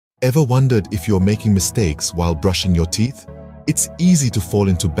Ever wondered if you're making mistakes while brushing your teeth? It's easy to fall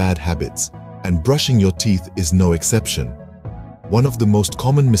into bad habits, and brushing your teeth is no exception. One of the most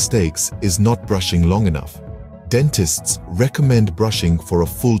common mistakes is not brushing long enough. Dentists recommend brushing for a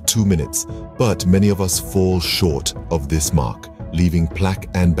full 2 minutes, but many of us fall short of this mark, leaving plaque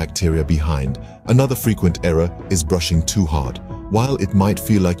and bacteria behind. Another frequent error is brushing too hard. While it might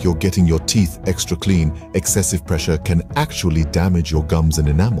feel like you're getting your teeth extra clean, excessive pressure can actually damage your gums and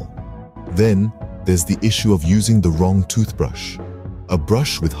enamel. Then, there's the issue of using the wrong toothbrush. A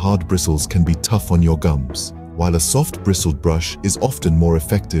brush with hard bristles can be tough on your gums, while a soft bristled brush is often more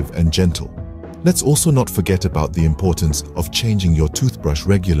effective and gentle. Let's also not forget about the importance of changing your toothbrush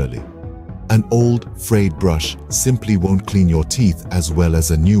regularly. An old, frayed brush simply won't clean your teeth as well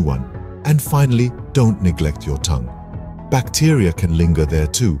as a new one. And finally, don't neglect your tongue. Bacteria can linger there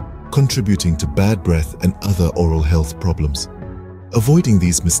too, contributing to bad breath and other oral health problems. Avoiding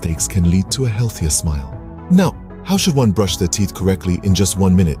these mistakes can lead to a healthier smile. Now, how should one brush their teeth correctly in just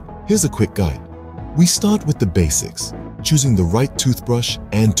 1 minute? Here's a quick guide. We start with the basics, choosing the right toothbrush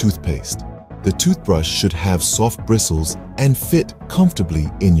and toothpaste. The toothbrush should have soft bristles and fit comfortably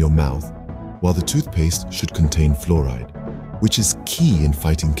in your mouth, while the toothpaste should contain fluoride, which is key in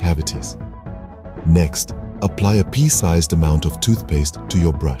fighting cavities. Next, apply a pea-sized amount of toothpaste to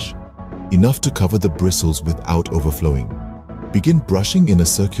your brush, enough to cover the bristles without overflowing. Begin brushing in a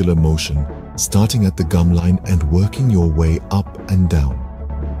circular motion, starting at the gum line and working your way up and down.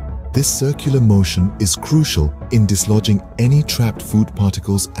 This circular motion is crucial in dislodging any trapped food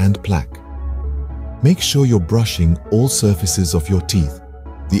particles and plaque. Make sure you're brushing all surfaces of your teeth,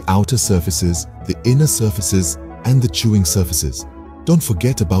 the outer surfaces, the inner surfaces, and the chewing surfaces. Don't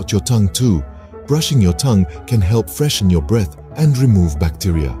forget about your tongue too. Brushing your tongue can help freshen your breath and remove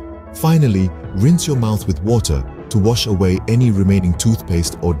bacteria. Finally, rinse your mouth with water to wash away any remaining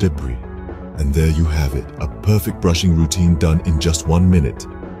toothpaste or debris. And there you have it, a perfect brushing routine done in just 1 minute.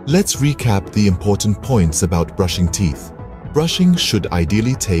 Let's recap the important points about brushing teeth. Brushing should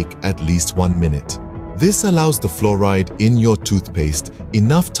ideally take at least 1 minute. This allows the fluoride in your toothpaste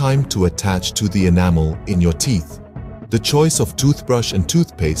enough time to attach to the enamel in your teeth. The choice of toothbrush and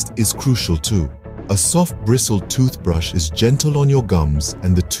toothpaste is crucial too. A soft bristled toothbrush is gentle on your gums,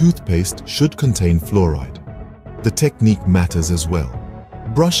 and the toothpaste should contain fluoride. The technique matters as well.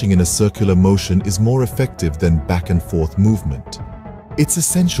 Brushing in a circular motion is more effective than back and forth movement. It's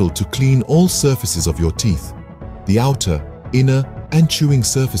essential to clean all surfaces of your teeth, the outer, inner, and chewing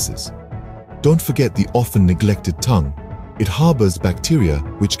surfaces. Don't forget the often neglected tongue. It harbors bacteria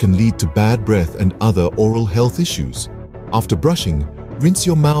which can lead to bad breath and other oral health issues. After brushing, rinse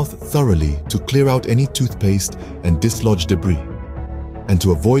your mouth thoroughly to clear out any toothpaste and dislodge debris. And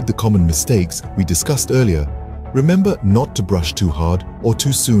to avoid the common mistakes we discussed earlier, remember not to brush too hard or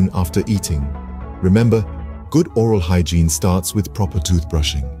too soon after eating. Remember, good oral hygiene starts with proper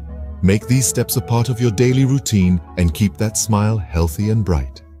toothbrushing. Make these steps a part of your daily routine and keep that smile healthy and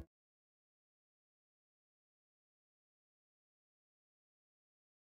bright.